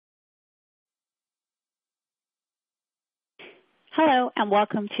Hello, and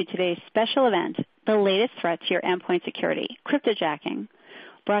welcome to today's special event, the latest threat to your endpoint security, Cryptojacking,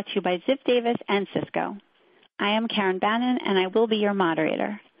 brought to you by Ziff Davis and Cisco. I am Karen Bannon, and I will be your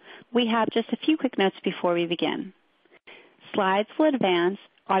moderator. We have just a few quick notes before we begin. Slides will advance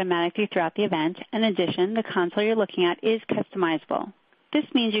automatically throughout the event. In addition, the console you're looking at is customizable. This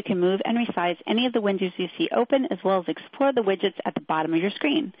means you can move and resize any of the windows you see open, as well as explore the widgets at the bottom of your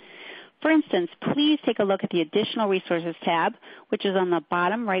screen. For instance, please take a look at the Additional Resources tab, which is on the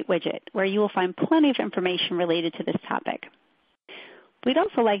bottom right widget, where you will find plenty of information related to this topic. We'd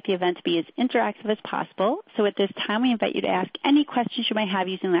also like the event to be as interactive as possible, so at this time we invite you to ask any questions you might have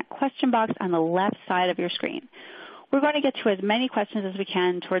using that question box on the left side of your screen. We're going to get to as many questions as we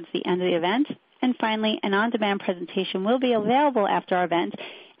can towards the end of the event. And finally, an on-demand presentation will be available after our event,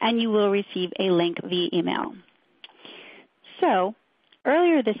 and you will receive a link via email. So,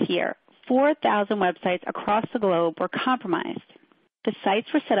 earlier this year, 4,000 websites across the globe were compromised. The sites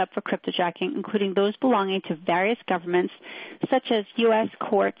were set up for cryptojacking, including those belonging to various governments, such as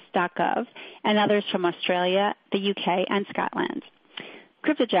uscourts.gov and others from Australia, the UK, and Scotland.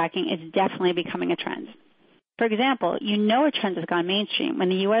 Cryptojacking is definitely becoming a trend. For example, you know a trend has gone mainstream when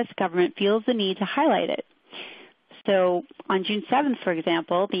the U.S. government feels the need to highlight it. So on June 7th, for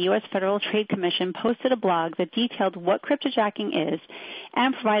example, the U.S. Federal Trade Commission posted a blog that detailed what cryptojacking is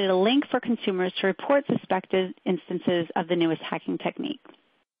and provided a link for consumers to report suspected instances of the newest hacking technique.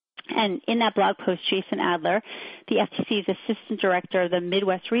 And in that blog post, Jason Adler, the FTC's Assistant Director of the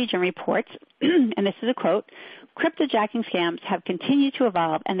Midwest region, reports, and this is a quote, "Cryptojacking scams have continued to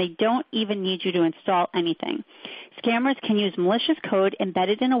evolve, and they don't even need you to install anything. Scammers can use malicious code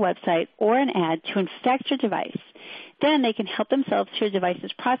embedded in a website or an ad to infect your device. Then they can help themselves to your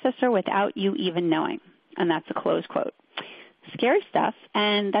device's processor without you even knowing." And that's a close quote. Scary stuff,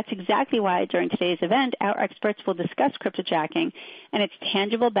 and that's exactly why during today's event, our experts will discuss cryptojacking and its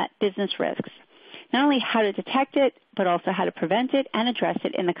tangible business risks. Not only how to detect it, but also how to prevent it and address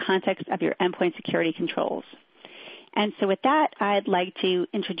it in the context of your endpoint security controls. And so with that, I'd like to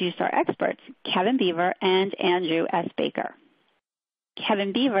introduce our experts, Kevin Beaver and Andrew S. Baker.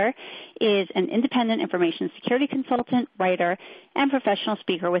 Kevin Beaver is an independent information security consultant, writer, and professional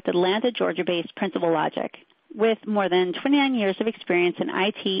speaker with Atlanta, Georgia-based Principal Logic. With more than 29 years of experience in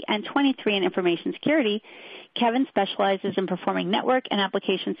IT and 23 in information security, Kevin specializes in performing network and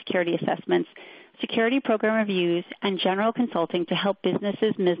application security assessments, security program reviews, and general consulting to help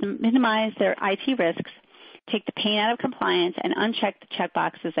businesses minimize their IT risks, take the pain out of compliance, and uncheck the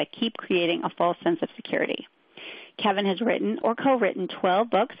checkboxes that keep creating a false sense of security. Kevin has written or co-written 12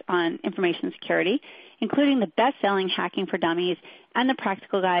 books on information security, including the best-selling Hacking For Dummies and the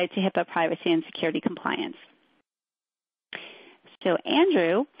Practical Guide to HIPAA Privacy and Security Compliance. So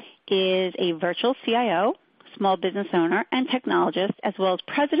Andrew is a virtual CIO, small business owner, and technologist, as well as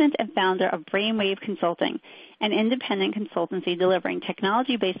president and founder of Brainwave Consulting, an independent consultancy delivering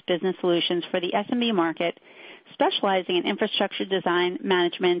technology-based business solutions for the SMB market, specializing in infrastructure design,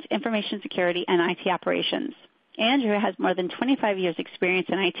 management, information security, and IT operations. Andrew has more than 25 years' experience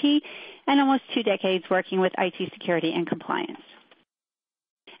in IT and almost 2 decades working with IT security and compliance.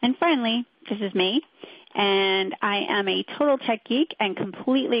 And finally, this is me, and I am a total tech geek and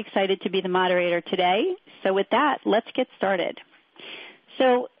completely excited to be the moderator today. So with that, let's get started.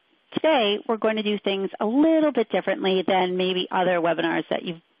 So today we're going to do things a little bit differently than maybe other webinars that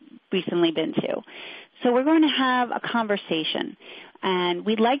you've recently been to. So we're going to have a conversation, and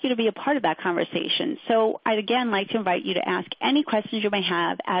we'd like you to be a part of that conversation. So I'd again like to invite you to ask any questions you may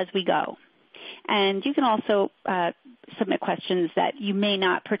have as we go. And you can also submit questions that you may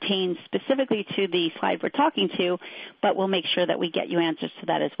not pertain specifically to the slide we're talking to, but we'll make sure that we get you answers to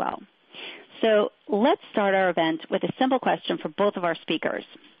that as well. So let's start our event with a simple question for both of our speakers.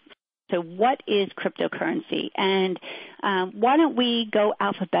 So what is cryptocurrency? And why don't we go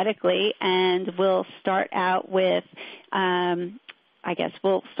alphabetically, and we'll start out with,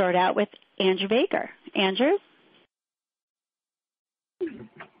 we'll start out with Andrew Baker. Andrew?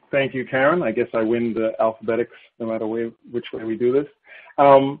 Thank you, Karen. I guess I win the alphabetics no matter which way we do this.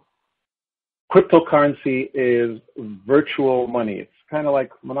 Cryptocurrency is virtual money. It's kind of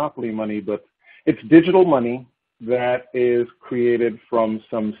like monopoly money, but it's digital money that is created from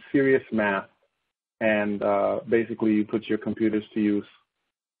some serious math, and basically you put your computers to use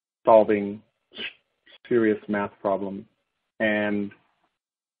solving serious math problems, and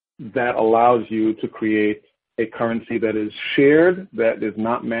that allows you to create a currency that is shared, that is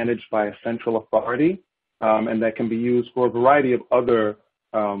not managed by a central authority, and that can be used for a variety of other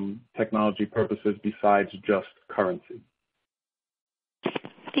technology purposes besides just currency.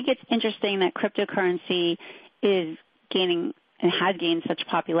 I think it's interesting that cryptocurrency is gaining has gained such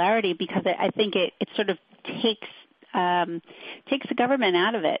popularity because I think it sort of takes the government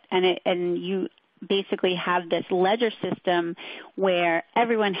out of it, and you basically have this ledger system where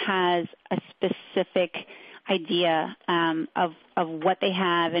everyone has a specific idea of what they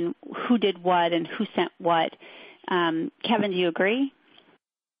have and who did what and who sent what. Kevin, do you agree?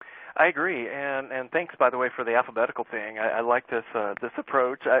 I agree, and thanks, by the way, for the alphabetical thing. I like this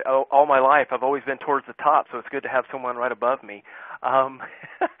approach. All my life, I've always been towards the top, so it's good to have someone right above me.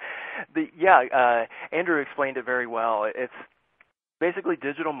 Andrew explained it very well. It's basically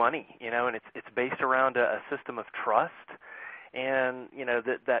digital money, and it's based around a system of trust. And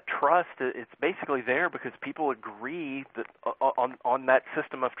that trust, it's basically there because people agree that on that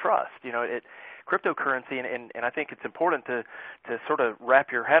system of trust. Cryptocurrency, and I think it's important to sort of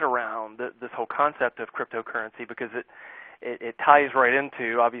wrap your head around this whole concept of cryptocurrency, because it ties right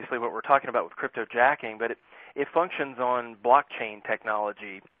into obviously what we're talking about with cryptojacking, but it functions on blockchain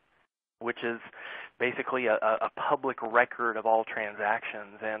technology, which is basically a public record of all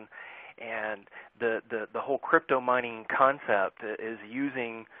transactions, and the whole crypto mining concept is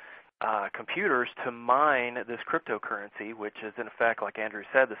using computers to mine this cryptocurrency, which is in effect, like Andrew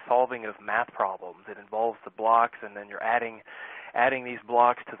said, the solving of math problems. It involves the blocks, and then you're adding these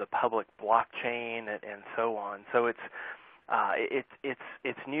blocks to the public blockchain and so on. So it's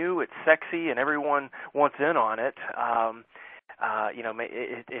new, it's sexy, and everyone wants in on it.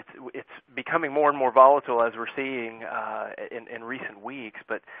 It's becoming more and more volatile, as we're seeing in recent weeks.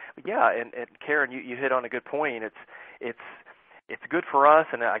 But yeah, and Karen, you hit on a good point. It's good for us,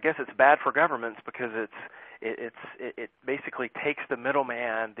 and I guess it's bad for governments because it basically takes the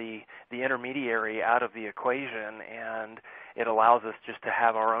middleman, the intermediary, out of the equation, and it allows us just to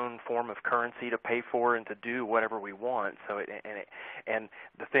have our own form of currency to pay for and to do whatever we want. So and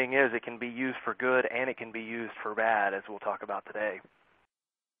the thing is, it can be used for good and it can be used for bad, as we'll talk about today.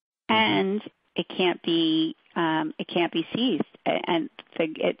 And it can't be seized, and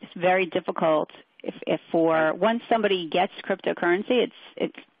it's very difficult. If once somebody gets cryptocurrency,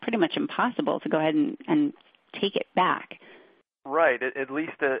 it's pretty much impossible to go ahead and take it back. Right, at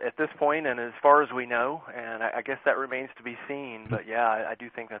least at this point, and as far as we know, and I guess that remains to be seen. But yeah, I do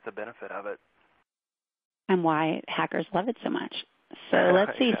think that's a benefit of it. And why hackers love it so much. So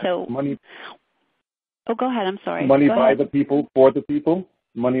let's see. So money. Oh, go ahead. I'm sorry. Money by the people, for the people.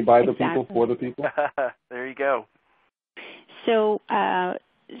 Money by the people, for the people. There you go. So,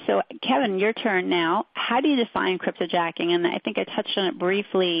 Kevin, your turn now. How do you define cryptojacking? And I think I touched on it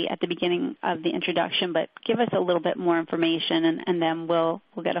briefly at the beginning of the introduction, but give us a little bit more information, and then we'll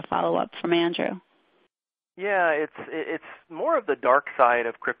get a follow-up from Andrew. Yeah, it's more of the dark side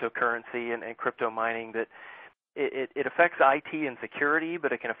of cryptocurrency and crypto mining, that it affects IT and security,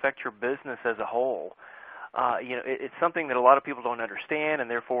 but it can affect your business as a whole. It's something that a lot of people don't understand, and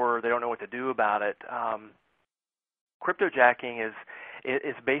therefore they don't know what to do about it. Cryptojacking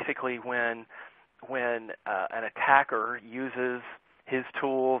is basically when an attacker uses his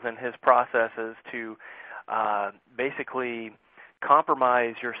tools and his processes to basically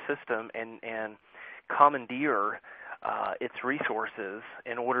compromise your system and commandeer its resources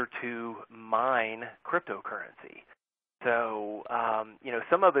in order to mine cryptocurrency. So,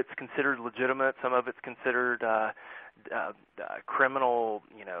 some of it's considered legitimate, some of it's considered criminal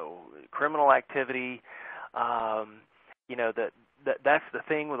activity. That's the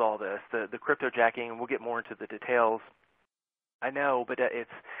thing with all this, the cryptojacking, and we'll get more into the details. I know, but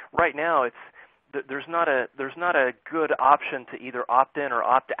there's not a good option to either opt in or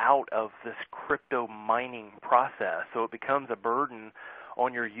opt out of this crypto mining process. So it becomes a burden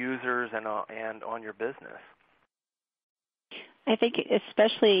on your users and on your business. I think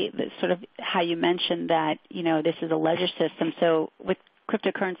especially sort of how you mentioned that, this is a ledger system. So with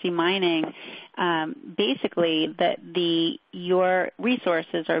cryptocurrency mining, basically your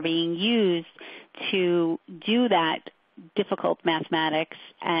resources are being used to do that difficult mathematics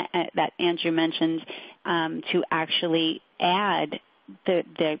that Andrew mentioned, to actually add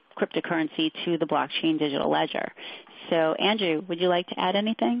the cryptocurrency to the blockchain digital ledger. So, Andrew, would you like to add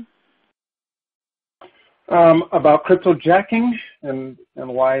anything? About cryptojacking and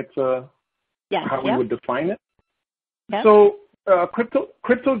why it's how we would define it? Yep. So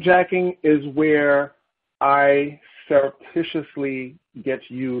cryptojacking is where I surreptitiously get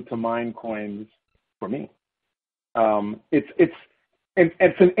you to mine coins for me. It's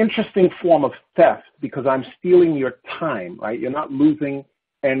an interesting form of theft because I'm stealing your time, right? You're not losing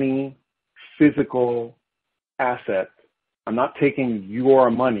any physical asset. I'm not taking your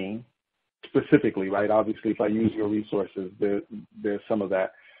money specifically, right? Obviously, if I use your resources, there's some of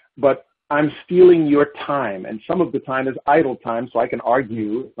that. But I'm stealing your time, and some of the time is idle time, so I can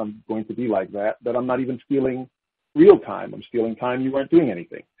argue, if I'm going to be like that I'm not even stealing real time. I'm stealing time you weren't doing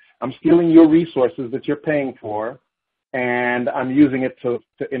anything. I'm stealing your resources that you're paying for, and I'm using it to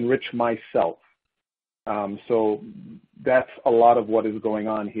enrich myself. So that's a lot of what is going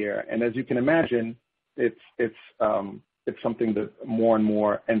on here. And as you can imagine, it's something that more and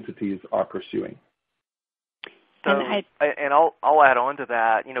more entities are pursuing. So, and I'll add on to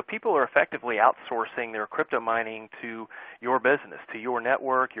that. People are effectively outsourcing their crypto mining to your business, to your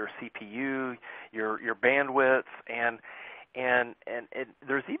network, your CPU, your bandwidth, and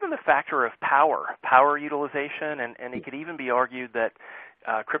there's even the factor of power utilization, and it could even be argued that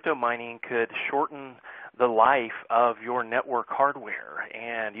crypto mining could shorten the life of your network hardware,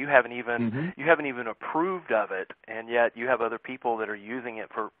 and you haven't even approved of it, and yet you have other people that are using it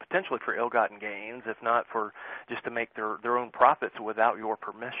for potentially for ill-gotten gains, if not for just to make their own profits without your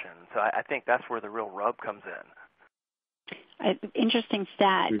permission. So I think that's where the real rub comes in. Interesting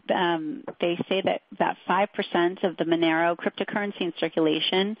stat. They say that about 5% of the Monero cryptocurrency in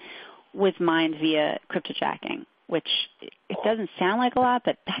circulation was mined via cryptojacking, which it doesn't sound like a lot,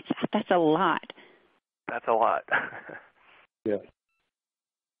 but that's a lot. That's a lot. Yeah.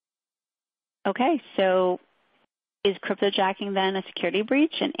 Okay, so is cryptojacking then a security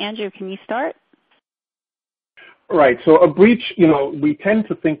breach? And Andrew, can you start? Right. So a breach, we tend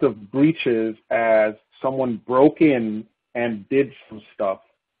to think of breaches as someone broke in and did some stuff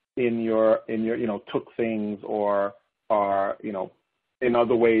in your took things or in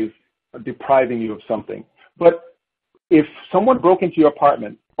other ways depriving you of something. But if someone broke into your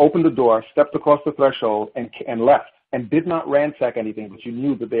apartment, opened the door, stepped across the threshold, and left, and did not ransack anything, but you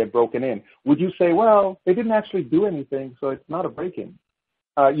knew that they had broken in, would you say, well, they didn't actually do anything, so it's not a break-in?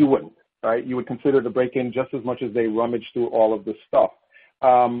 You wouldn't, right? You would consider the break-in just as much as they rummaged through all of this stuff.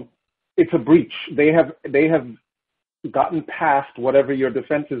 It's a breach. They have gotten past whatever your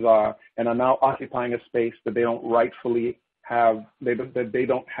defenses are and are now occupying a space that they don't rightfully have, that they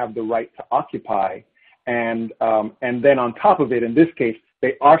don't have the right to occupy. And then on top of it, in this case,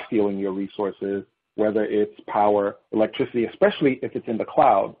 they are stealing your resources, whether it's power, electricity, especially if it's in the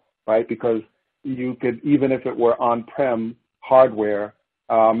cloud, right? Because you could, even if it were on-prem hardware,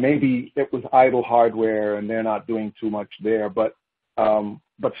 maybe it was idle hardware and they're not doing too much there, but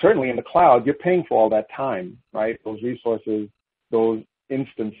certainly in the cloud, you're paying for all that time, right? Those resources, those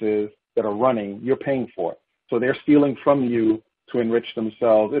instances that are running, you're paying for it. So they're stealing from you to enrich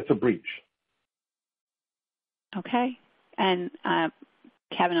themselves. It's a breach. Okay. And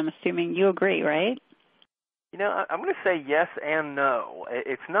Kevin, I'm assuming you agree, right? I'm going to say yes and no.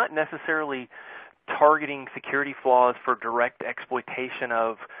 It's not necessarily targeting security flaws for direct exploitation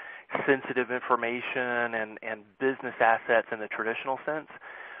of sensitive information and business assets in the traditional sense,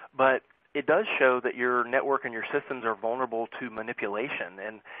 but it does show that your network and your systems are vulnerable to manipulation.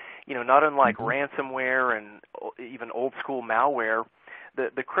 And, not unlike ransomware and even old school malware,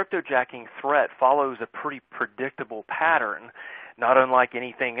 the cryptojacking threat follows a pretty predictable pattern, not unlike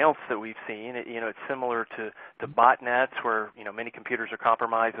anything else that we've seen. It's similar to botnets where, many computers are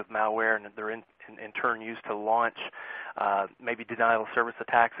compromised with malware and they're in turn used to launch maybe denial of service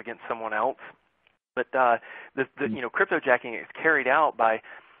attacks against someone else. But cryptojacking is carried out by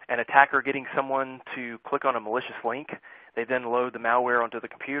an attacker getting someone to click on a malicious link. They then load the malware onto the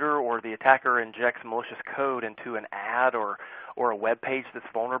computer, or the attacker injects malicious code into an ad or a web page that's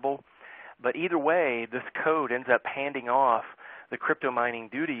vulnerable. But either way, this code ends up handing off the crypto mining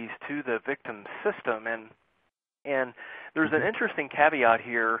duties to the victim system. And there's an interesting caveat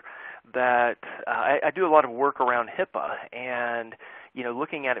here that I do a lot of work around HIPAA, and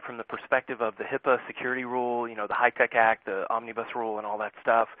looking at it from the perspective of the HIPAA security rule, the High-Tech Act, the Omnibus rule, and all that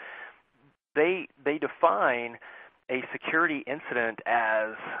stuff. They define a security incident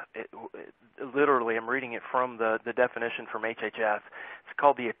as, literally, I'm reading it from the definition from HHS. It's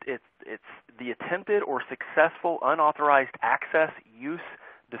called it's the attempted or successful unauthorized access, use,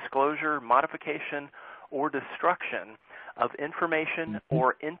 disclosure, modification, or destruction of information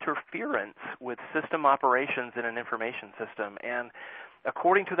or interference with system operations in an information system. And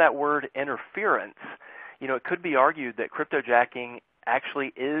according to that word interference, it could be argued that cryptojacking actually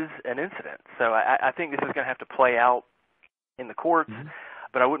is an incident. So I think this is going to have to play out in the courts,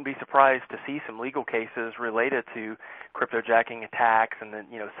 but I wouldn't be surprised to see some legal cases related to cryptojacking attacks and then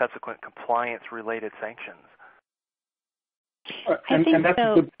subsequent compliance-related sanctions. And that's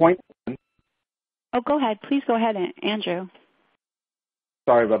a good point. Oh, go ahead. Please go ahead, Andrew.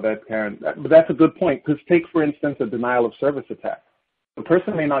 Sorry about that, Karen. But that's a good point, because take, for instance, a denial of service attack. The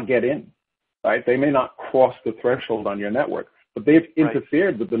person may not get in, right? They may not cross the threshold on your network, but they've Right.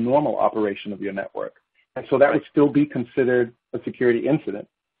 interfered with the normal operation of your network. And so that Right. would still be considered a security incident.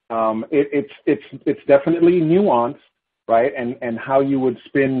 It's definitely nuanced, right? And how you would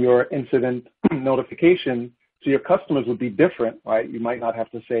spin your incident notification to your customers would be different, right? You might not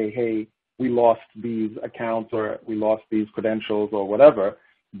have to say, hey, we lost these accounts or we lost these credentials or whatever,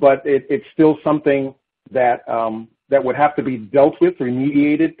 but it's still something that that would have to be dealt with,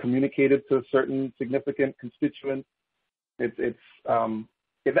 remediated, communicated to certain significant constituents.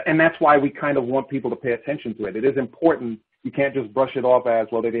 And that's why we kind of want people to pay attention to it. It is important. You can't just brush it off as,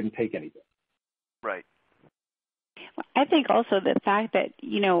 well, they didn't take anything. Right. I think also the fact that,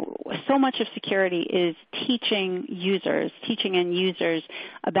 so much of security is teaching end users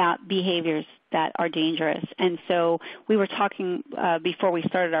about behaviors that are dangerous. And so we were talking before we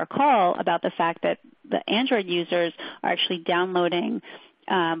started our call about the fact that the Android users are actually downloading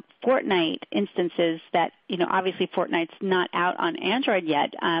Fortnite instances that, obviously Fortnite's not out on Android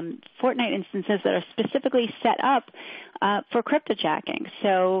yet, Fortnite instances that are specifically set up for cryptojacking.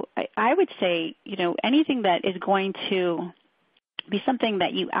 So I would say, anything that is going to be something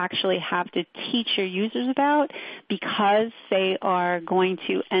that you actually have to teach your users about because they are going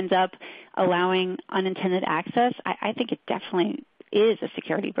to end up allowing unintended access, I think it definitely is a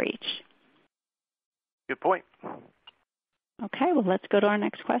security breach. Good point. Okay, well, let's go to our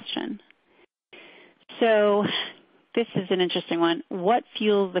next question. So this is an interesting one. What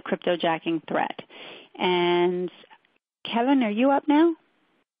fuels the cryptojacking threat? And Kevin, are you up now?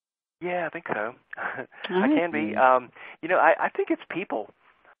 Yeah, I think so. I can be. I think it's people.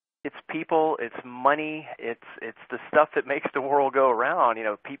 It's people. It's money. It's the stuff that makes the world go around.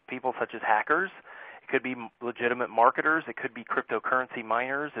 People such as hackers. It could be legitimate marketers. It could be cryptocurrency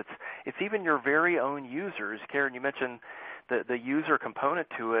miners. It's even your very own users. Karen, you mentioned the user component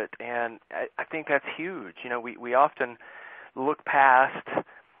to it, and I think that's huge. We often look past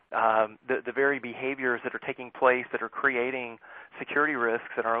the very behaviors that are taking place that are creating security risks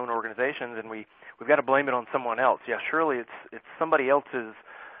in our own organizations, and we've got to blame it on someone else. Yeah, surely it's somebody else's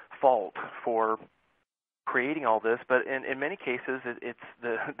fault for creating all this, but in many cases it's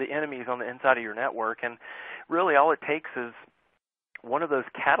the enemies on the inside of your network, and really all it takes is one of those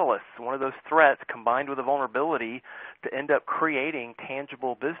catalysts, one of those threats combined with a vulnerability to end up creating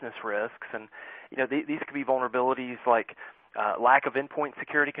tangible business risks. And these could be vulnerabilities like lack of endpoint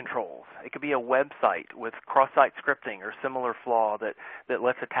security controls. It could be a website with cross-site scripting or similar flaw that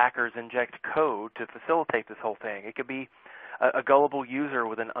lets attackers inject code to facilitate this whole thing. It could be a gullible user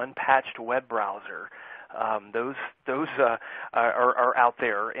with an unpatched web browser. Those are out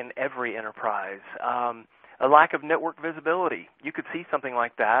there in every enterprise. A lack of network visibility. You could see something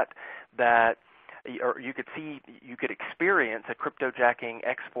like that, or you could experience a cryptojacking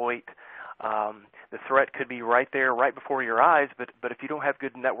exploit. The threat could be right there, right before your eyes, but if you don't have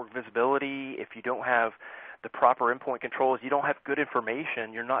good network visibility, if you don't have the proper endpoint controls, you don't have good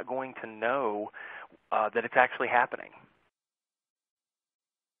information, you're not going to know that it's actually happening.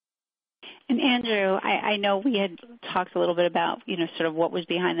 And Andrew, I know we had talked a little bit about, sort of what was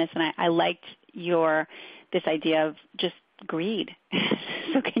behind this, and I liked this idea of just greed.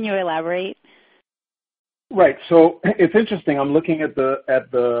 So can you elaborate? Right. So it's interesting. I'm looking at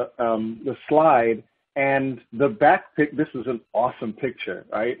the slide, and the back pic. This is an awesome picture,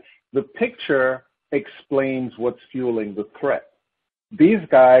 right? The picture explains what's fueling the threat. These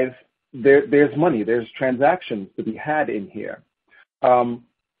guys, there's money, there's transactions to be had in here.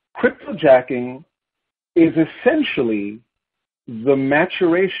 Cryptojacking is essentially the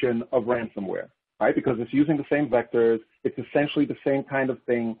maturation of ransomware, right? Because it's using the same vectors, it's essentially the same kind of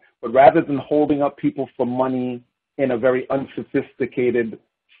thing, but rather than holding up people for money in a very unsophisticated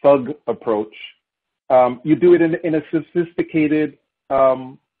thug approach, you do it in a sophisticated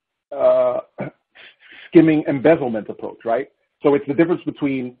skimming embezzlement approach, right? So it's the difference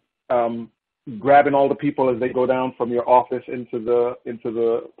between grabbing all the people as they go down from your office into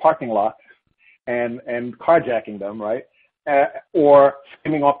the parking lot and carjacking them, right? Or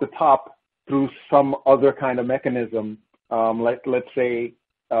skimming off the top through some other kind of mechanism, let's say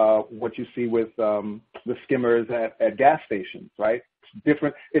what you see with the skimmers at gas stations, right? It's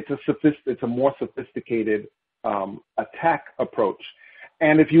different. It's a more sophisticated attack approach.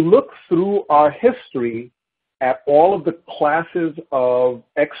 And if you look through our history at all of the classes of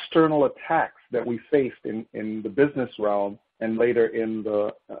external attacks that we faced in the business realm and later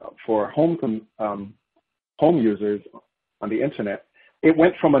for home users on the internet, it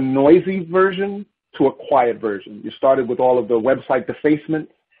went from a noisy version to a quiet version. You started with all of the website defacement,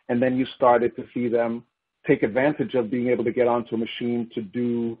 and then you started to see them take advantage of being able to get onto a machine to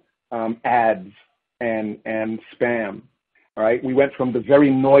do ads and spam. All right, we went from the very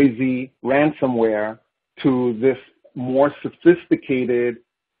noisy ransomware to this more sophisticated,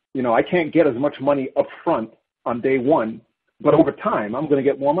 I can't get as much money up front on day one, but over time, I'm going to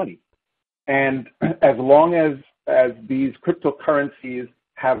get more money. And as long as these cryptocurrencies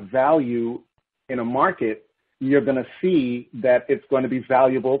have value in a market, you're going to see that it's going to be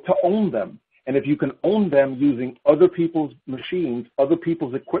valuable to own them. And if you can own them using other people's machines, other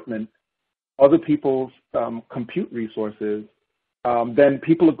people's equipment, other people's compute resources, then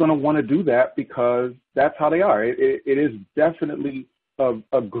people are going to want to do that because that's how they are. It is definitely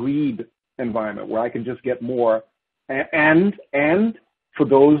a greed environment where I can just get more. And for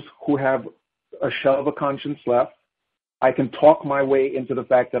those who have a shell of a conscience left, I can talk my way into the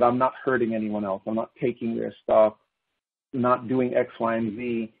fact that I'm not hurting anyone else. I'm not taking their stuff, not doing X, Y, and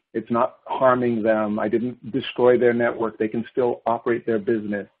Z. It's not harming them. I didn't destroy their network. They can still operate their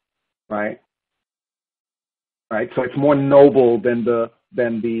business, right? Right. So it's more noble than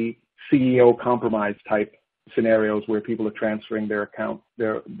the CEO compromise type scenarios where people are transferring their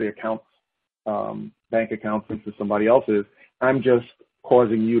bank accounts into somebody else's. I'm just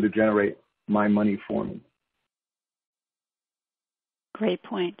causing you to generate my money for me. Great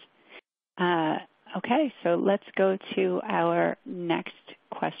point. Okay, so let's go to our next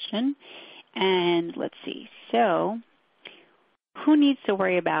question. And let's see. So who needs to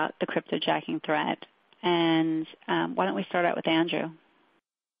worry about the cryptojacking threat? And why don't we start out with Andrew?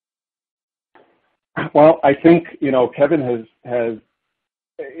 Well, I think, Kevin has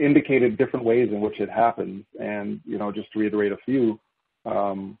indicated different ways in which it happens. And, just to reiterate a few,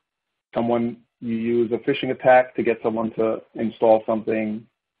 you use a phishing attack to get someone to install something.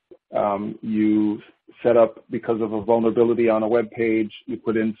 You set up, because of a vulnerability on a web page, you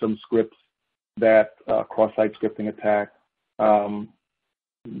put in some scripts that cross-site scripting attack.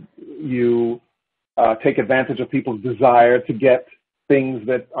 You take advantage of people's desire to get things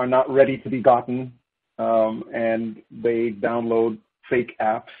that are not ready to be gotten, and they download fake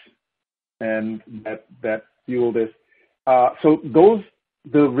apps, and that fuel this. So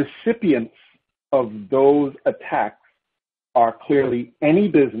the recipients of those attacks are clearly any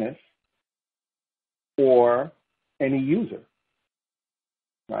business or any user,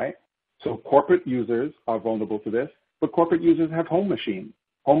 right? So corporate users are vulnerable to this, but corporate users have home machines.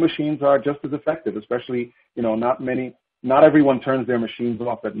 Home machines are just as effective, especially, not everyone turns their machines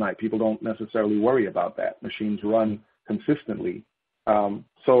off at night. People don't necessarily worry about that. Machines run consistently.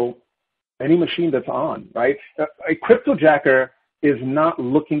 So any machine that's on, right? A cryptojacker is not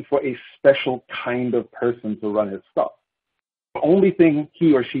looking for a special kind of person to run his stuff. The only thing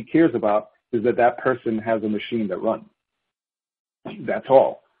he or she cares about is that person has a machine that runs. That's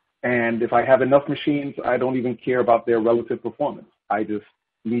all. And if I have enough machines, I don't even care about their relative performance. I just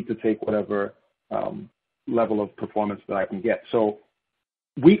need to take whatever level of performance that I can get. So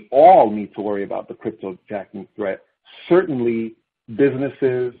we all need to worry about the cryptojacking threat. Certainly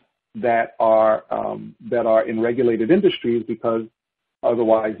businesses that are in regulated industries, because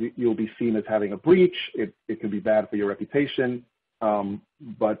otherwise you'll be seen as having a breach. It can be bad for your reputation,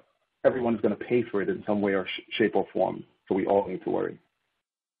 but everyone's going to pay for it in some way or shape or form. So we all need to worry.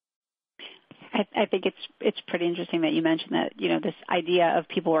 I think it's pretty interesting that you mentioned that, this idea of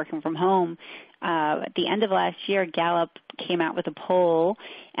people working from home. At the end of last year, Gallup came out with a poll,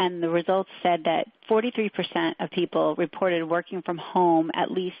 and the results said that 43% of people reported working from home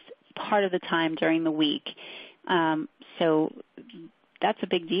at least part of the time during the week. So that's a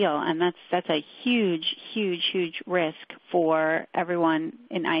big deal, and that's a huge, huge, huge risk for everyone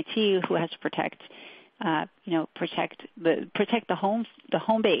in IT who has to protect the home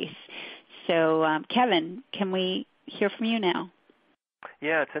base. So, Kevin, can we hear from you now?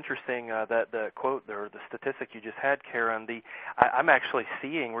 Yeah, it's interesting that the quote or the statistic you just had, Karen. We're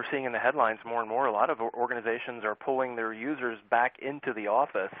seeing in the headlines more and more. A lot of organizations are pulling their users back into the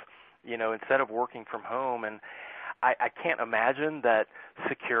office, instead of working from home. And I can't imagine that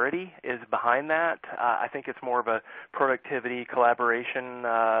security is behind that. I think it's more of a productivity, collaboration,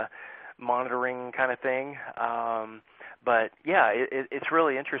 monitoring kind of thing. But yeah, it's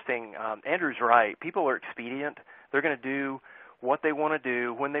really interesting. Andrew's right. People are expedient. They're going to do what they want to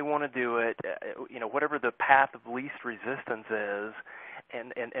do, when they want to do it, whatever the path of least resistance is.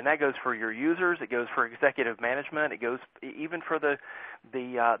 And that goes for your users. It goes for executive management. It goes even for the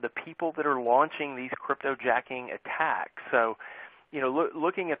people that are launching these cryptojacking attacks. So,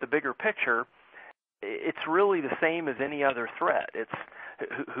 looking at the bigger picture, it's really the same as any other threat. It's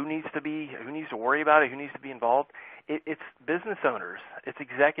who needs to worry about it, who needs to be involved. It's business owners, it's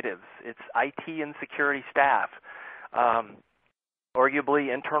executives, it's IT and security staff,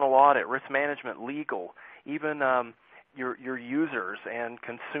 arguably internal audit, risk management, legal, even your users and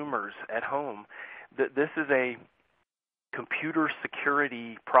consumers at home. This is a computer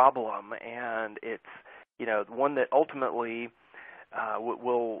security problem, and it's one that ultimately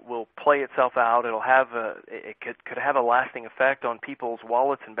will play itself out. It'll have it could have a lasting effect on people's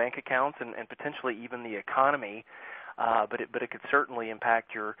wallets and bank accounts, and potentially even the economy. But it could certainly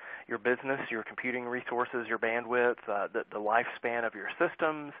impact your business, your computing resources, your bandwidth, the lifespan of your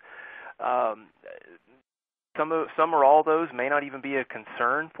systems. Some or all those may not even be a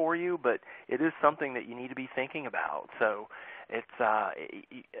concern for you, but it is something that you need to be thinking about. So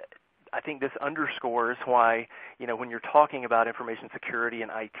I think this underscores why, when you're talking about information security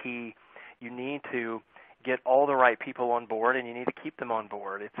and IT, you need to get all the right people on board, and you need to keep them on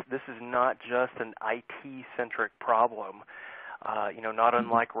board. This is not just an IT-centric problem, not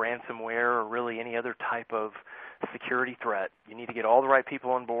unlike ransomware or really any other type of security threat. You need to get all the right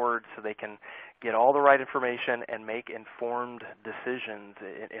people on board so they can get all the right information and make informed decisions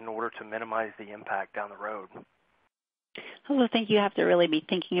in order to minimize the impact down the road. I also think you have to really be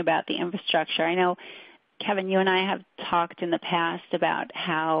thinking about the infrastructure. I know, Kevin, you and I have talked in the past about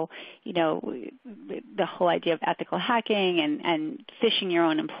how, the whole idea of ethical hacking and phishing your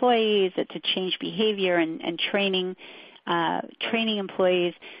own employees to change behavior and training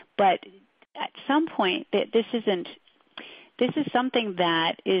employees. But at some point, this is something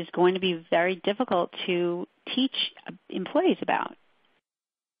that is going to be very difficult to teach employees about.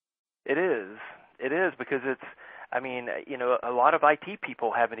 It is because a lot of IT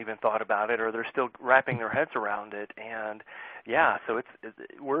people haven't even thought about it, or they're still wrapping their heads around it. And so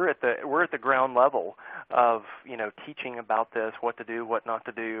we're at the ground level of teaching about this, what to do, what not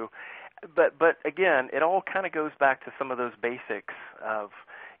to do. But again, it all kind of goes back to some of those basics of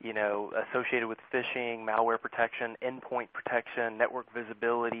associated with phishing, malware protection, endpoint protection, network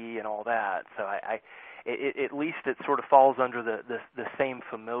visibility, and all that. So at least it sort of falls under the same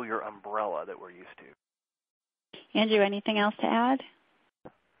familiar umbrella that we're used to. Andrew, anything else to add?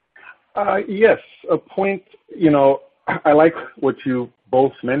 Yes, a point, I like what you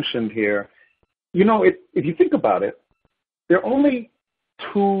both mentioned here. If you think about it, there are only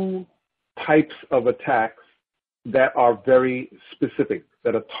two types of attacks that are very specific,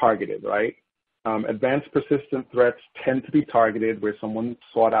 that are targeted, right? Advanced persistent threats tend to be targeted, where someone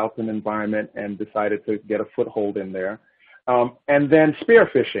sought out an environment and decided to get a foothold in there. And then spear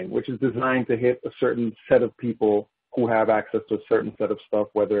phishing, which is designed to hit a certain set of people who have access to a certain set of stuff,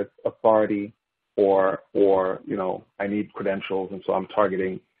 whether it's authority or I need credentials, and so I'm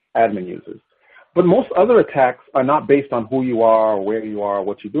targeting admin users. But most other attacks are not based on who you are or where you are or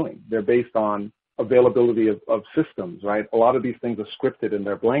what you're doing. They're based on availability of systems, right? A lot of these things are scripted in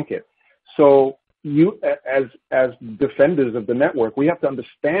their blanket. So you, as defenders of the network, we have to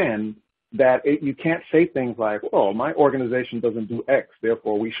understand that you can't say things like, "Oh, my organization doesn't do X,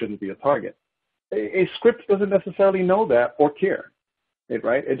 therefore we shouldn't be a target." A script doesn't necessarily know that or care,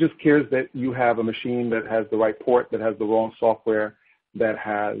 right? It just cares that you have a machine that has the right port, that has the wrong software, that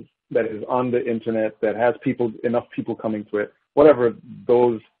is on the internet, that has enough people coming to it, whatever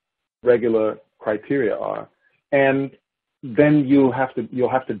those regular criteria are. And then you'll have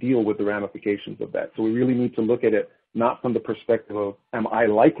to deal with the ramifications of that. So we really need to look at it not from the perspective of, am I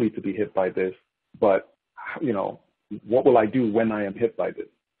likely to be hit by this, but what will I do when I am hit by this?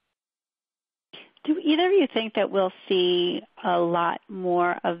 Do either of you think that we'll see a lot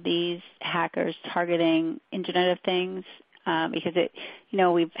more of these hackers targeting Internet of Things? Because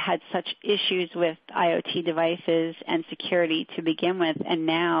we've had such issues with IoT devices and security to begin with, and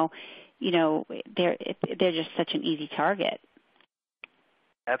now, they're just such an easy target.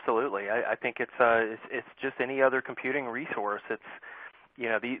 Absolutely, I think it's just any other computing resource. It's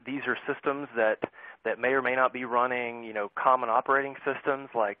these are systems that may or may not be running common operating systems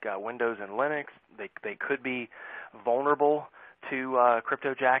like Windows and Linux. They could be vulnerable to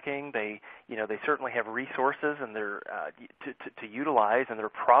cryptojacking. They certainly have resources and they're to utilize, and they're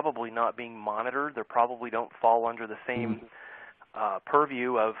probably not being monitored. They probably don't fall under the same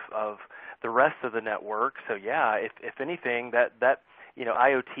purview of the rest of the network. So if anything, that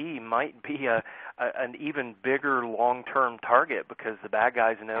IoT might be an even bigger long-term target, because the bad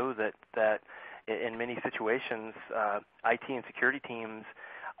guys know that in many situations IT and security teams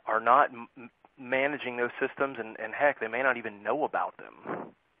are not managing those systems, and heck, they may not even know about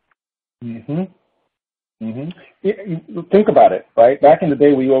them. Think about it, right? Back in the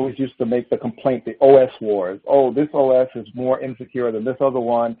day, we always used to make the complaint, the OS wars. Oh, this OS is more insecure than this other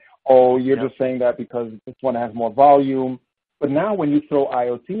one. Oh, you're just saying that because this one has more volume. But now when you throw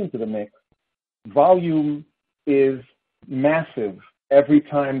IoT into the mix, volume is massive every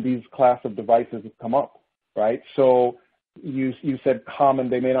time these class of devices come up, right? So you said common,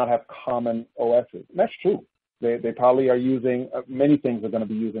 they may not have common OSs. And that's true. They probably are using, many things are going to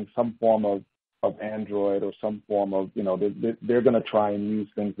be using some form of Android or some form of, they're going to try and use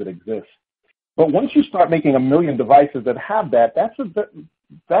things that exist. But once you start making 1 million devices that have that, that's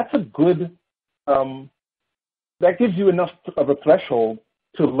a good, that gives you enough of a threshold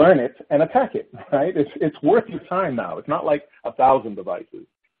to learn it and attack it, right? It's worth your time now. It's not like 1,000 devices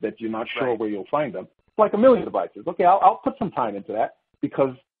that you're not sure where you'll find them. It's like 1 million devices. Okay, I'll put some time into that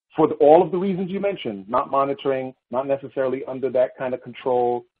because for all of the reasons you mentioned, not monitoring, not necessarily under that kind of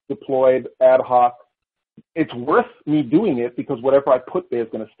control, deployed ad hoc, it's worth me doing it because whatever I put there is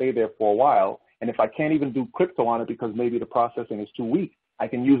going to stay there for a while. And if I can't even do crypto on it because maybe the processing is too weak, I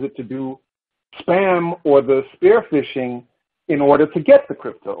can use it to do spam or the spear phishing in order to get the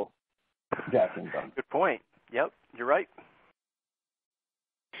crypto jacking done. Good point. Yep, you're right.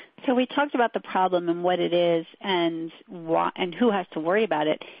 So we talked about the problem and what it is and who has to worry about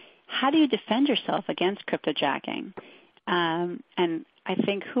it. How do you defend yourself against cryptojacking? And I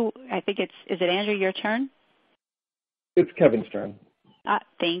think is it Andrew, your turn? It's Kevin's turn.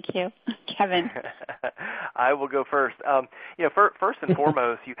 Thank you. Kevin. I will go first. First and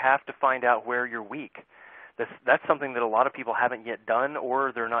foremost, you have to find out where you're weak. That's something that a lot of people haven't yet done,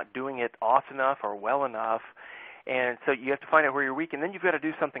 or they're not doing it often enough or well enough. And so you have to find out where you're weak, and then you've got to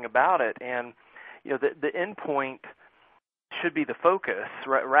do something about it. And the endpoint should be the focus,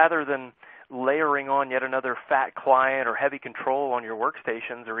 rather than layering on yet another fat client or heavy control on your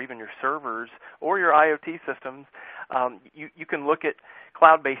workstations or even your servers or your IoT systems. You can look at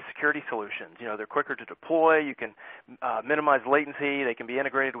cloud-based security solutions. They're quicker to deploy. You can minimize latency. They can be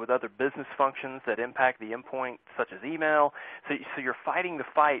integrated with other business functions that impact the endpoint, such as email. So you're fighting the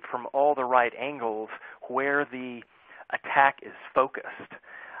fight from all the right angles where the attack is focused.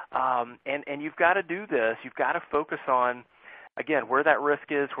 And you've got to do this. You've got to focus on, again, where that risk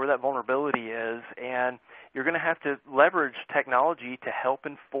is, where that vulnerability is, and you're going to have to leverage technology to help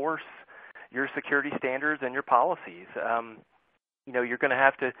enforce your security standards and your policies. You're going to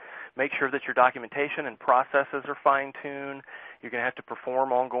have to make sure that your documentation and processes are fine-tuned. You're going to have to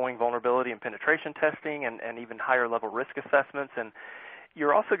perform ongoing vulnerability and penetration testing and even higher-level risk assessments. And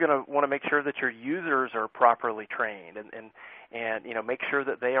you're also going to want to make sure that your users are properly trained and make sure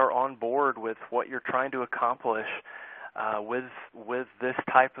that they are on board with what you're trying to accomplish with this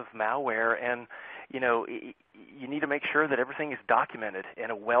type of malware. And you need to make sure that everything is documented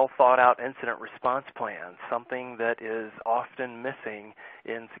in a well-thought-out incident response plan, something that is often missing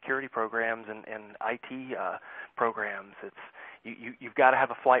in security programs and IT programs. You've got to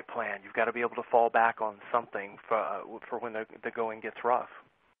have a flight plan. You've got to be able to fall back on something for when the going gets rough.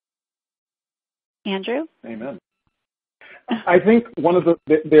 Andrew? Amen. I think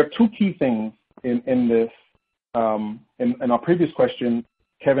there are two key things in this. In our previous question,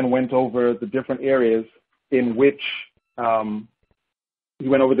 Kevin went over the different areas in which the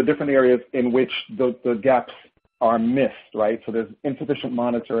gaps are missed, right? So there's insufficient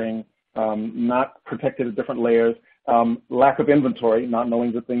monitoring, not protected at different layers, lack of inventory, not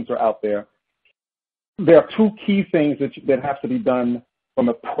knowing that things are out there. There are two key things that have to be done from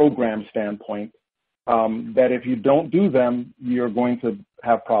a program standpoint that if you don't do them, you're going to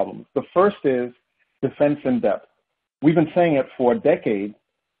have problems. The first is defense in depth. We've been saying it for a decade,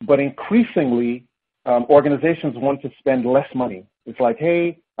 but increasingly, organizations want to spend less money. It's like,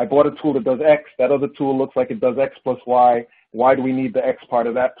 hey, I bought a tool that does X. That other tool looks like it does X plus Y. Why do we need the X part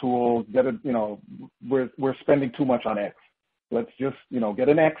of that tool? We're spending too much on X. Let's just, get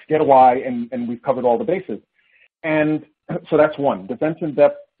an X, get a Y, and we've covered all the bases. And so that's one. Defense in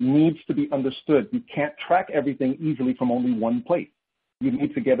depth needs to be understood. You can't track everything easily from only one place. You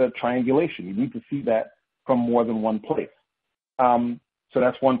need to get a triangulation. You need to see that from more than one place. So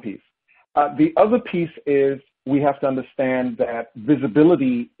that's one piece. The other piece is we have to understand that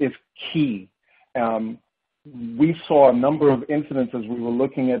visibility is key. We saw a number of incidents as we were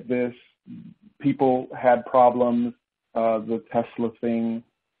looking at this. People had problems, the Tesla thing,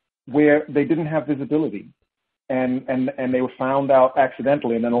 where they didn't have visibility. And they were found out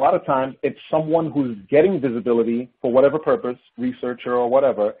accidentally. And then a lot of times it's someone who's getting visibility for whatever purpose, researcher or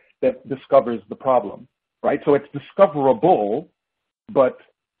whatever, that discovers the problem, right? So it's discoverable, but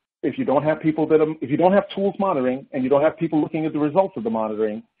if you don't have if you don't have tools monitoring and you don't have people looking at the results of the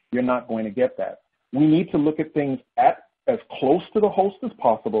monitoring, you're not going to get that. We need to look at things at as close to the host as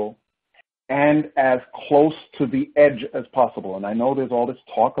possible and as close to the edge as possible. And I know there's all this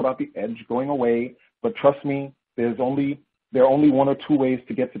talk about the edge going away, but trust me, there are only one or two ways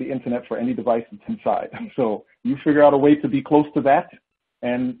to get to the internet for any device that's inside. So you figure out a way to be close to that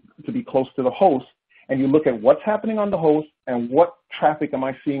and to be close to the host. and you look at what's happening on the host and what traffic am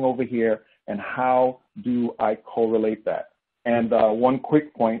I seeing over here, and how do I correlate that. And one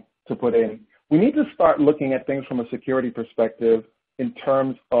quick point to put in, we need to start looking at things from a security perspective in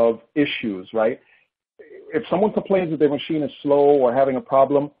terms of issues, right? If someone complains that their machine is slow or having a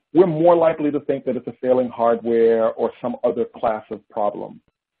problem, we're more likely to think that it's a failing hardware or some other class of problem.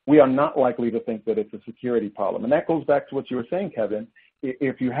 We are not likely to think that it's a security problem. And that goes back to what you were saying, Kevin.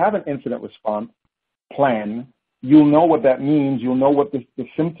 If you have an incident response plan, you'll know what that means. You'll know what the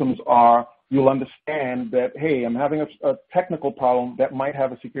symptoms are. You'll understand that, hey, I'm having a technical problem that might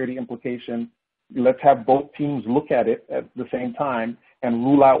have a security implication. Let's have both teams look at it at the same time and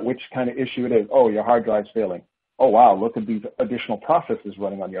rule out which kind of issue it is. Oh, your hard drive's failing. Oh, wow, look at these additional processes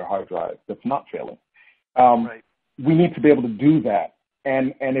running on your hard drive that's not failing. Right. We need to be able to do that.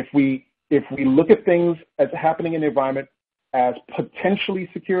 And if we look at things as happening in the environment as potentially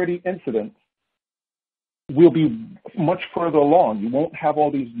security incidents, we'll be much further along. You won't have all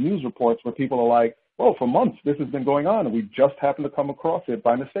these news reports where people are like, well, for months this has been going on and we just happened to come across it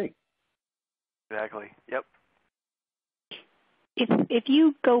by mistake. Exactly. Yep. If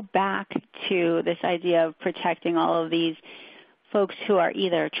you go back to this idea of protecting all of these folks who are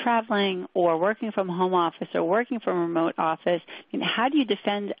either traveling or working from home office or working from remote office, how do you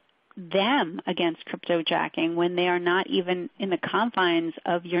defend them against cryptojacking when they are not even in the confines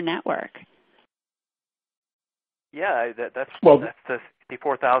of your network? Yeah, that's the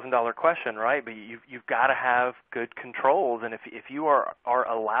 $54,000 question, right? But you've got to have good controls, and if you are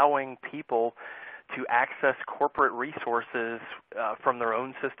allowing people to access corporate resources from their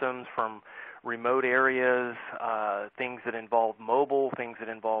own systems, from remote areas, things that involve mobile, things that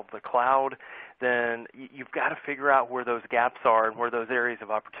involve the cloud, then you've got to figure out where those gaps are and where those areas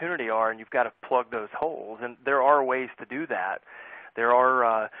of opportunity are, and you've got to plug those holes. And there are ways to do that. There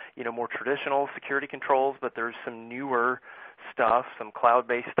are, more traditional security controls, but there's some newer stuff, some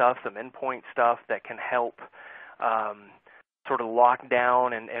cloud-based stuff, some endpoint stuff that can help sort of lock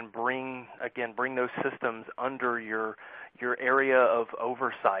down and bring those systems under your area of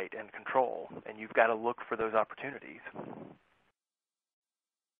oversight and control. And you've got to look for those opportunities.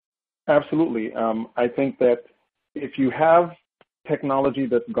 Absolutely. I think that if you have technology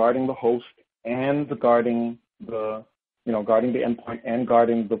that's guarding the host and guarding the endpoint and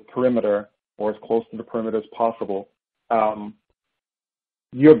guarding the perimeter, or as close to the perimeter as possible,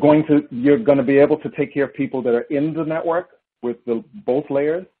 you're going to be able to take care of people that are in the network with both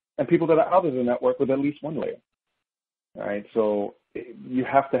layers and people that are out of the network with at least one layer. All right, so you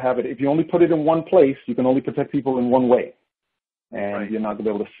have to have it. If you only put it in one place, you can only protect people in one way, and right. You're not going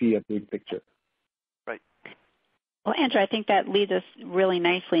to be able to see a big picture. Right. Well, Andrew, I think that leads us really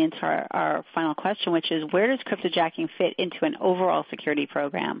nicely into our final question, which is, where does cryptojacking fit into an overall security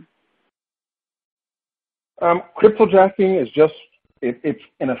program? Cryptojacking is just, it's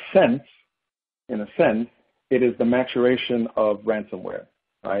in a sense, it is the maturation of ransomware,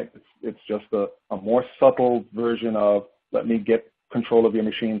 right? It's just a more subtle version of, let me get control of your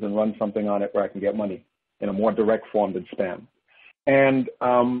machines and run something on it where I can get money in a more direct form than spam. And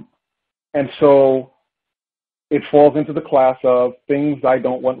so it falls into the class of things I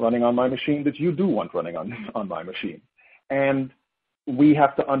don't want running on my machine that you do want running on my machine. And we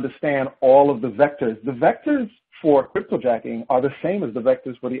have to understand all of the vectors. The vectors for cryptojacking are the same as the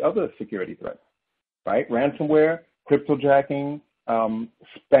vectors for the other security threats, right? Ransomware, cryptojacking,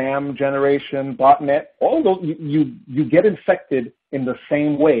 spam generation, botnet, all those, you get infected in the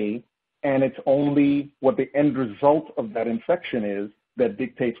same way, and it's only what the end result of that infection is that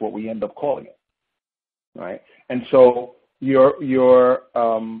dictates what we end up calling it, right? And so you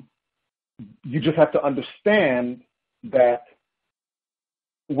just have to understand that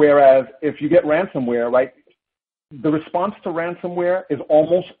whereas if you get ransomware, right, the response to ransomware is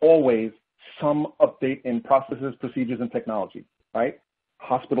almost always some update in processes, procedures, and technology, right?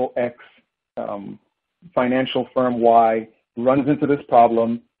 Hospital X, financial firm Y runs into this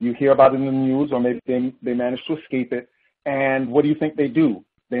problem. You hear about it in the news, or maybe they manage to escape it. And what do you think they do?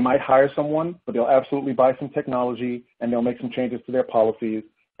 They might hire someone, but they'll absolutely buy some technology, and they'll make some changes to their policies,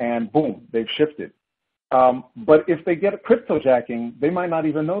 and boom, they've shifted. But if they get a cryptojacking, they might not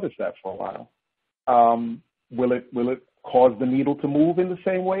even notice that for a while. Will it cause the needle to move in the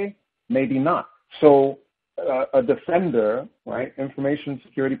same way? Maybe not. So a defender, right, information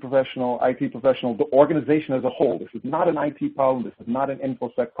security professional, IT professional, the organization as a whole, this is not an IT problem, this is not an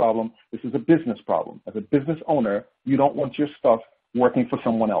InfoSec problem, this is a business problem. As a business owner, you don't want your stuff working for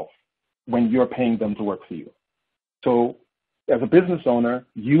someone else when you're paying them to work for you. So as a business owner,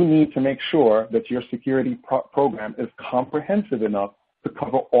 you need to make sure that your security program is comprehensive enough to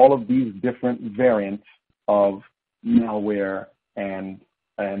cover all of these different variants of malware and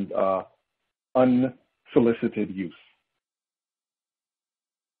unsolicited use.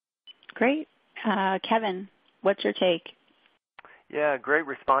 Great. Kevin, what's your take? Yeah, great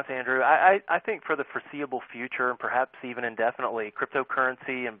response, Andrew. I think for the foreseeable future, and perhaps even indefinitely,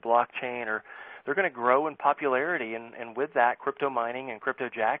 cryptocurrency and blockchain they're going to grow in popularity, and with that, crypto mining and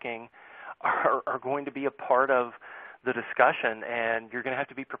cryptojacking are going to be a part of the discussion, and you're going to have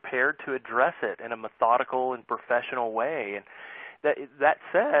to be prepared to address it in a methodical and professional way. And that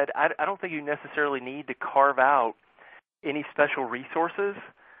said, I don't think you necessarily need to carve out any special resources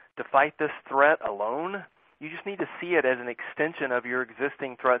to fight this threat alone. You just need to see it as an extension of your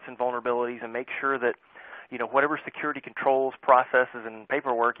existing threats and vulnerabilities, and make sure that whatever security controls, processes, and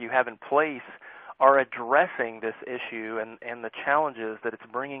paperwork you have in place are addressing this issue and the challenges that it's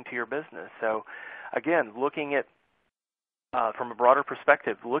bringing to your business. So again, looking at from a broader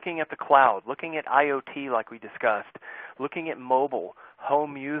perspective, looking at the cloud, looking at IoT like we discussed, looking at mobile,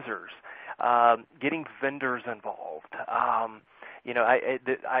 home users, getting vendors involved. I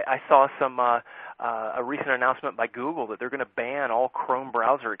saw a recent announcement by Google that they're going to ban all Chrome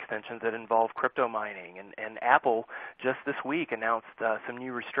browser extensions that involve crypto mining, and Apple just this week announced some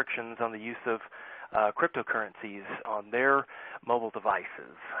new restrictions on the use of cryptocurrencies on their mobile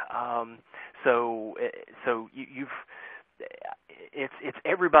devices. It's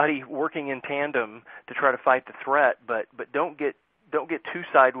everybody working in tandem to try to fight the threat, but don't get too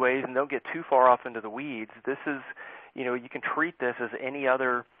sideways and don't get too far off into the weeds. This is, you can treat this as any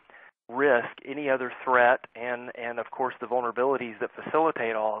other risk, any other threat, and of course the vulnerabilities that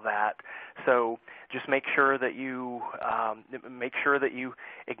facilitate all of that. So just make sure that you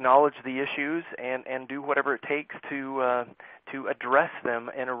acknowledge the issues and do whatever it takes to address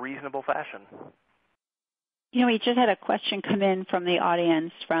them in a reasonable fashion. We just had a question come in from the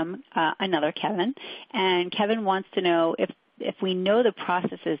audience from another Kevin, and Kevin wants to know if we know the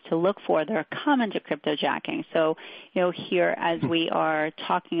processes to look for that are common to cryptojacking. So, here as we are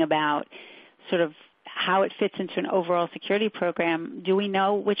talking about sort of how it fits into an overall security program, do we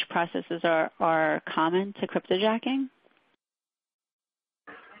know which processes are common to cryptojacking?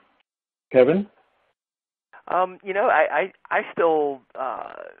 Kevin? I still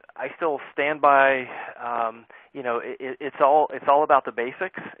stand by. It's all about the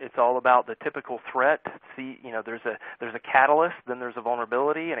basics. It's all about the typical threat. See, there's a catalyst, then there's a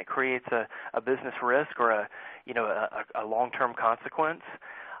vulnerability, and it creates a business risk or a long-term consequence.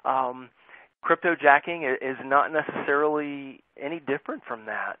 Cryptojacking is not necessarily any different from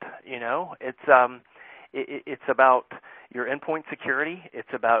that. It's about your endpoint security.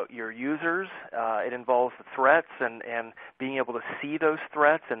 It's about your users. It involves the threats and being able to see those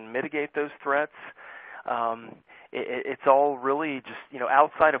threats and mitigate those threats. It's all really just,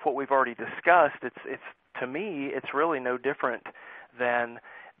 outside of what we've already discussed, it's to me, it's really no different than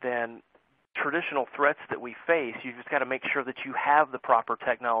traditional threats that we face. You just got to make sure that you have the proper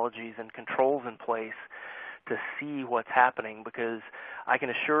technologies and controls in place to see what's happening, because I can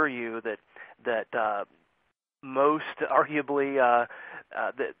assure you that most, arguably, I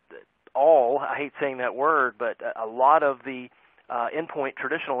hate saying that word, but a lot of the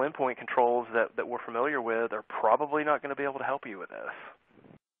traditional endpoint controls that we're familiar with are probably not going to be able to help you with this.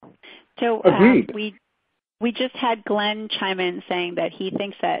 So we just had Glenn chime in saying that he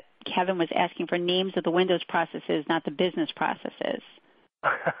thinks that Kevin was asking for names of the Windows processes, not the business processes.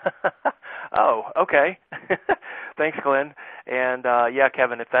 Oh, okay. Thanks, Glenn. And yeah,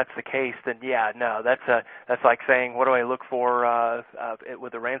 Kevin, if that's the case, then yeah, no, that's like saying, what do I look for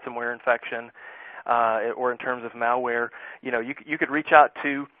with a ransomware infection, or in terms of malware? You could reach out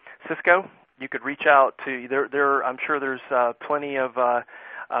to Cisco. You could reach out to there. I'm sure there's plenty of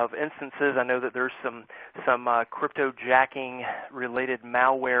instances. I know that there's some cryptojacking related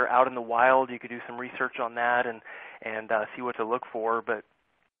malware out in the wild. You could do some research on that and see what to look for. But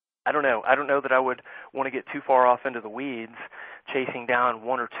I don't know. I don't know that I would want to get too far off into the weeds, chasing down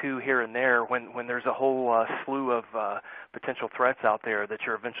one or two here and there when there's a whole slew of potential threats out there that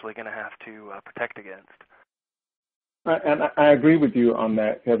you're eventually going to have to protect against. And I agree with you on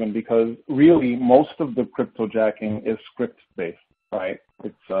that, Kevin, because really most of the cryptojacking is script-based, right?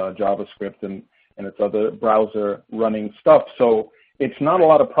 It's JavaScript and it's other browser running stuff. So it's not a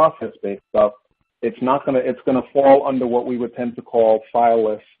lot of process-based stuff. It's gonna fall under what we would tend to call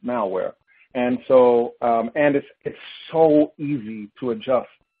fileless malware. And so and it's so easy to adjust,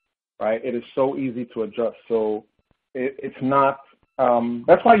 right? It is so easy to adjust. So it's not.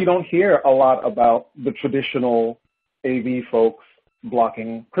 That's why you don't hear a lot about the traditional AV folks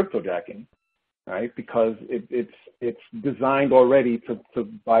blocking cryptojacking, right? Because it's designed already to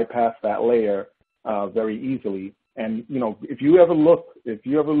bypass that layer very easily. And if you ever look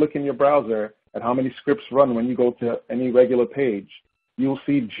in your browser at how many scripts run when you go to any regular page, you'll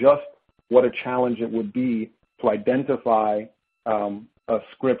see just what a challenge it would be to identify a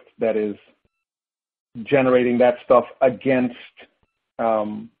script that is generating that stuff against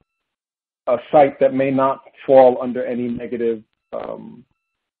a site that may not fall under any negative.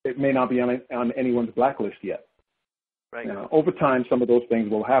 It may not be on anyone's blacklist yet. Right. Over time, some of those things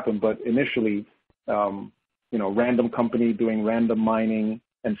will happen, but initially, random company doing random mining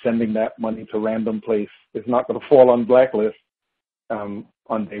and sending that money to random place is not going to fall on blacklist on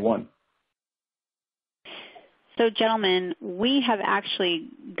day one. So, gentlemen, we have actually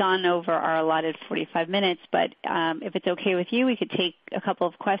gone over our allotted 45 minutes, but if it's okay with you, we could take a couple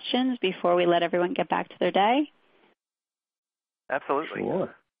of questions before we let everyone get back to their day. Absolutely.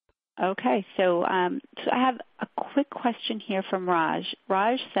 Sure. Okay, so I have a quick question here from Raj.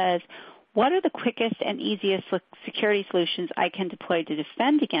 Raj says, what are the quickest and easiest security solutions I can deploy to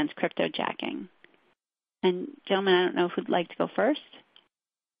defend against cryptojacking? And gentlemen, I don't know who'd like to go first.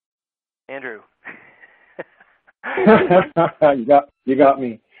 Andrew. You got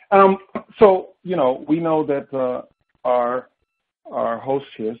me. So we know that our host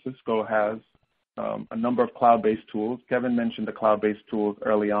here, Cisco, has a number of cloud-based tools. Kevin mentioned the cloud-based tools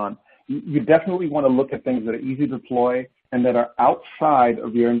early on. You definitely want to look at things that are easy to deploy and that are outside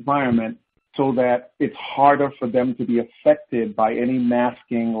of your environment so that it's harder for them to be affected by any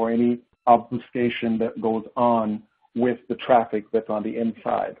masking or any obfuscation that goes on with the traffic that's on the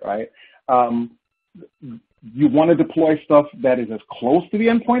inside, right? You want to deploy stuff that is as close to the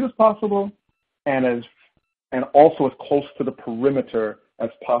endpoint as possible and also as close to the perimeter as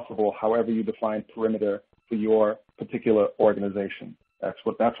possible, however you define perimeter for your particular organization. That's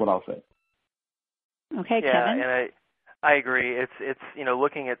what I'll say. Okay, yeah, Kevin. And I agree. It's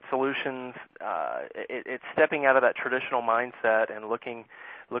looking at solutions. It's stepping out of that traditional mindset and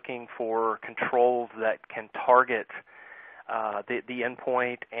looking for controls that can target the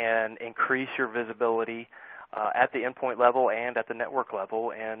endpoint and increase your visibility at the endpoint level and at the network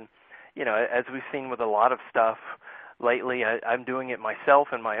level. And as we've seen with a lot of stuff lately, I'm doing it myself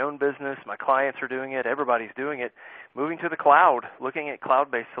in my own business. My clients are doing it. Everybody's doing it. Moving to the cloud, looking at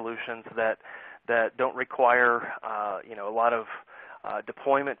cloud-based solutions that don't require a lot of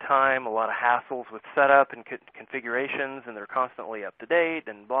deployment time, a lot of hassles with setup and configurations, and they're constantly up to date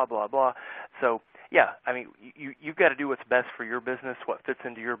and blah blah blah. So yeah, I mean you've got to do what's best for your business, what fits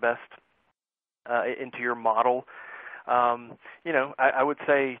into your best into your model. I would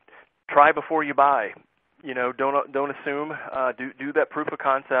say try before you buy. Don't assume. Do that proof of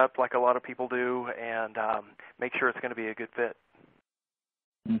concept like a lot of people do, and make sure it's going to be a good fit.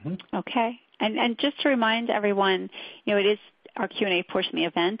 Mm-hmm. Okay, and just to remind everyone, it is our Q&A portion of the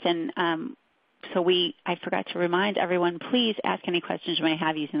event, and I forgot to remind everyone, please ask any questions you may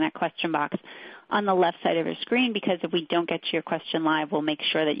have using that question box on the left side of your screen, because if we don't get to your question live, we'll make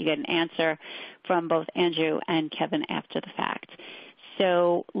sure that you get an answer from both Andrew and Kevin after the fact.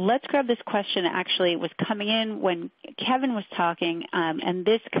 So let's grab this question. Actually, it was coming in when Kevin was talking, and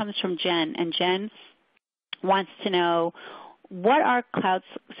this comes from Jen. And Jen wants to know, what are cloud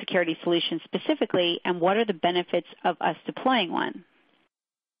security solutions specifically, and what are the benefits of us deploying one?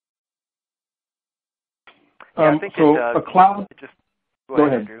 I think a cloud. Go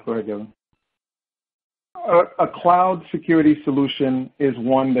ahead, Andrew. Go ahead, Kevin. A cloud security solution is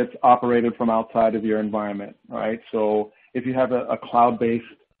one that's operated from outside of your environment, right? So if you have a cloud-based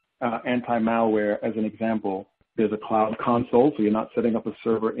anti-malware, as an example, there's a cloud console, so you're not setting up a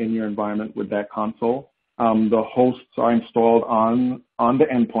server in your environment with that console. The hosts are installed on the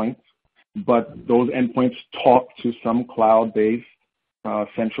endpoints, but those endpoints talk to some cloud-based,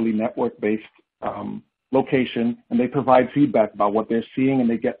 centrally network-based location, and they provide feedback about what they're seeing, and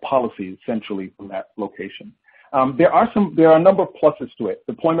they get policies centrally from that location. There are a number of pluses to it.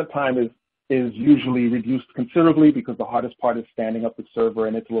 Deployment time is usually reduced considerably because the hardest part is standing up the server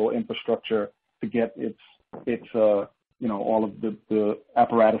and its little infrastructure to get its all of the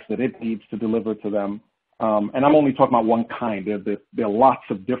apparatus that it needs to deliver to them. And I'm only talking about one kind. There are lots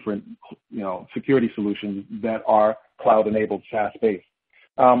of different security solutions that are cloud-enabled, SaaS-based.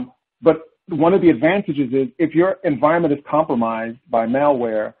 But one of the advantages is if your environment is compromised by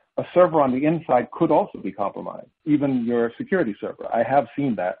malware, a server on the inside could also be compromised, even your security server. I have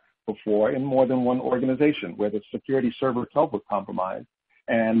seen that before in more than one organization where the security server itself was compromised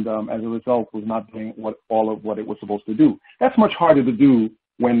and as a result was not doing all of what it was supposed to do. That's much harder to do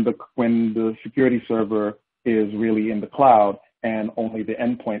when the security server is really in the cloud and only the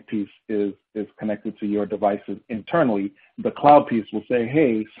endpoint piece is connected to your devices internally. The cloud piece will say,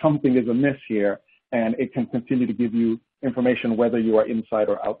 hey, something is amiss here, and it can continue to give you information whether you are inside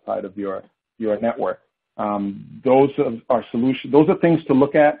or outside of your network. Those are solutions. Those are things to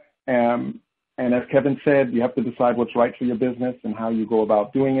look at. And as Kevin said, you have to decide what's right for your business and how you go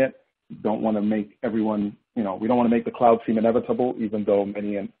about doing it. You don't want to make everyone, we don't want to make the cloud seem inevitable, even though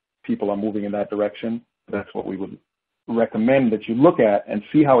many people are moving in that direction. That's what we would recommend that you look at and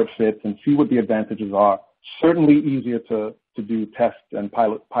see how it fits and see what the advantages are. Certainly easier to do tests and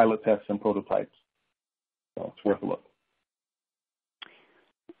pilot tests and prototypes. So it's worth a look.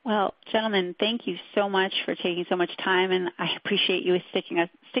 Well, gentlemen, thank you so much for taking so much time, and I appreciate you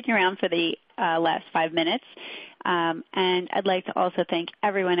sticking around for the last 5 minutes. And I'd like to also thank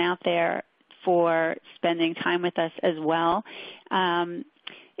everyone out there for spending time with us as well.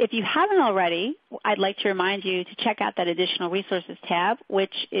 If you haven't already, I'd like to remind you to check out that additional resources tab,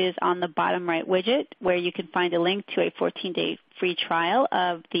 which is on the bottom right widget, where you can find a link to a 14-day free trial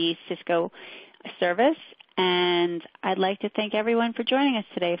of the Cisco service. And I'd like to thank everyone for joining us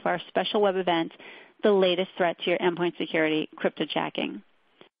today for our special web event, The Latest Threat to Your Endpoint Security, Cryptojacking.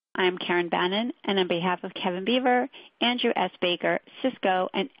 I'm Karen Bannon, and on behalf of Kevin Beaver, Andrew S. Baker, Cisco,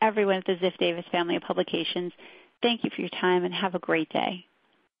 and everyone at the Ziff Davis family of publications, thank you for your time and have a great day.